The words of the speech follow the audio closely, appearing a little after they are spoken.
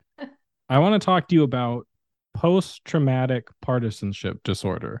I want to talk to you about post-traumatic partisanship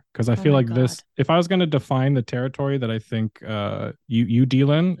disorder because I Oh feel my like God. this, if I was going to define the territory that I think you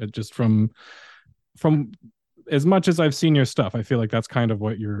deal in, it just from as much as I've seen your stuff, I feel like that's kind of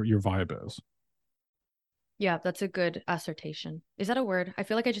what your vibe is. Yeah, that's a good assertion. Is that a word? I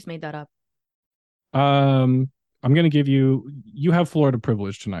feel like I just made that up. Um, I'm going to give you have Florida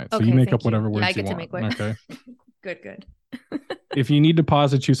privilege tonight, so you Okay, make up thank you. whatever Yeah, I words you get to want. make what? Okay. Good, good. If you need to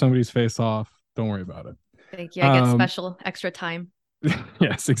pause and chew somebody's face off, don't worry about it. Thank you. I get Um, special extra time.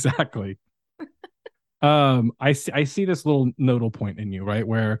 yes, exactly. I see this little nodal point in you, right?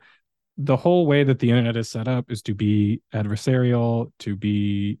 Where the whole way that the internet is set up is to be adversarial, to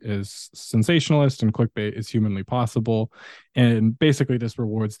be as sensationalist and clickbait as humanly possible. And basically, this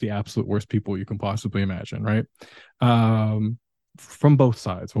rewards the absolute worst people you can possibly imagine, right? Um, from both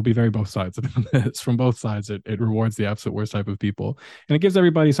sides. We'll be very both sides about this. From both sides, it rewards the absolute worst type of people. And it gives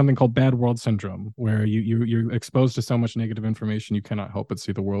everybody something called bad world syndrome, where you're exposed to so much negative information you cannot help but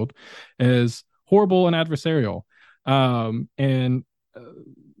see the world as horrible and adversarial. And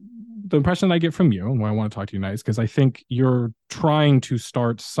the impression that I get from you and why I want to talk to you next, because I think you're trying to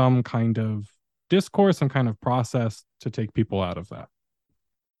start some kind of discourse, some kind of process to take people out of that.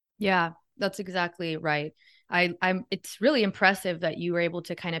 Yeah, that's exactly right. I'm it's really impressive that you were able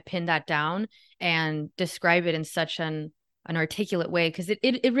to kind of pin that down and describe it in such an articulate way because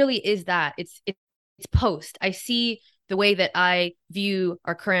it really is that. It's post. I see the way that I view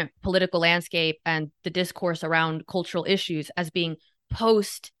our current political landscape and the discourse around cultural issues as being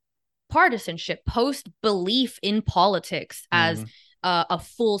post partisanship, post belief in politics as Mm-hmm. a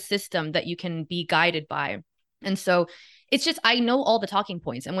full system that you can be guided by. And so it's just, I know all the talking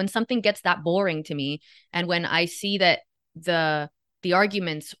points. And when something gets that boring to me, and when I see that the, the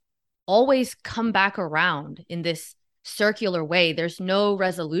arguments always come back around in this circular way, there's no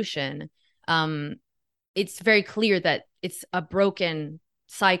resolution. Um, it's very clear that it's a broken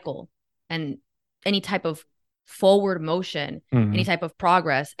cycle and any type of forward motion, any Mm-hmm. type of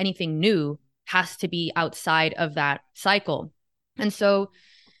progress, anything new has to be outside of that cycle. And so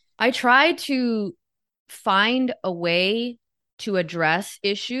I try to find a way to address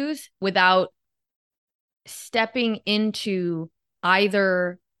issues without stepping into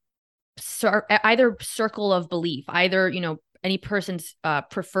either either circle of belief, either, any person's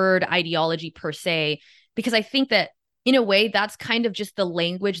preferred ideology per se, because I think that in a way that's kind of just the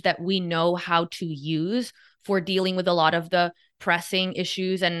language that we know how to use for dealing with a lot of the pressing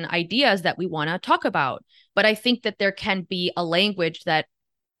issues and ideas that we want to talk about. But I think that there can be a language that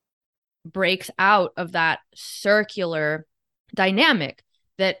breaks out of that circular dynamic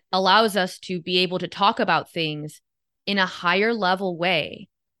that allows us to be able to talk about things in a higher level way.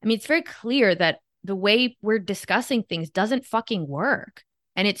 I mean, it's very clear that the way we're discussing things doesn't fucking work.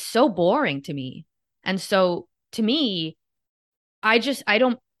 And it's so boring to me. And so to me, I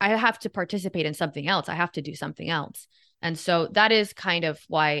have to participate in something else. I have to do something else. And so that is kind of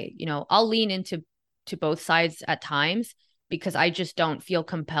why, I'll lean into to both sides at times because I just don't feel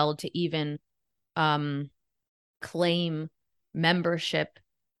compelled to even um claim membership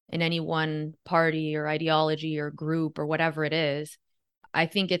in any one party or ideology or group or whatever it is. I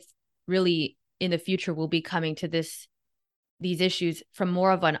think it's really in the future we'll be coming to these issues from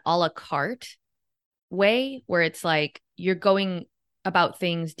more of an a la carte way where it's like you're going about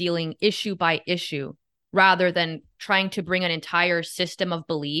things dealing issue by issue rather than trying to bring an entire system of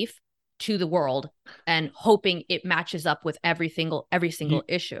belief to the world and hoping it matches up with every single You,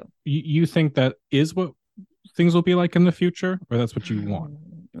 issue. you think that is what things will be like in the future, or that's what you want?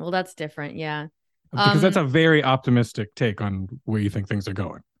 Well, that's different. Yeah. Because that's Um, a very optimistic take on where you think things are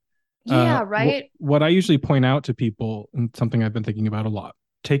going. yeah, What right. what I usually point out to people, and something I've been thinking about a lot,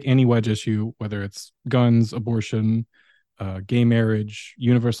 take any wedge issue, whether it's guns, abortion, gay marriage,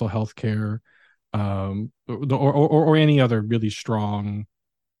 universal health care, or any other really strong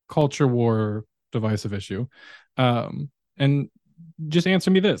culture war divisive issue. And just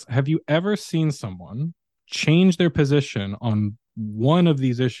answer me this: have you ever seen someone change their position on one of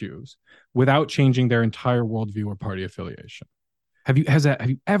these issues without changing their entire worldview or party affiliation? Have you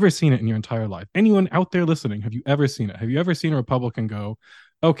ever seen it in your entire life? Anyone out there listening, have you ever seen it? Have you ever seen a Republican go,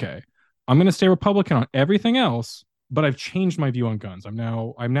 okay, I'm going to stay Republican on everything else, but I've changed my view on guns. I'm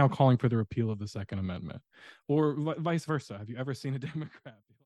now calling for the repeal of the Second Amendment, or vice versa. Have you ever seen a Democrat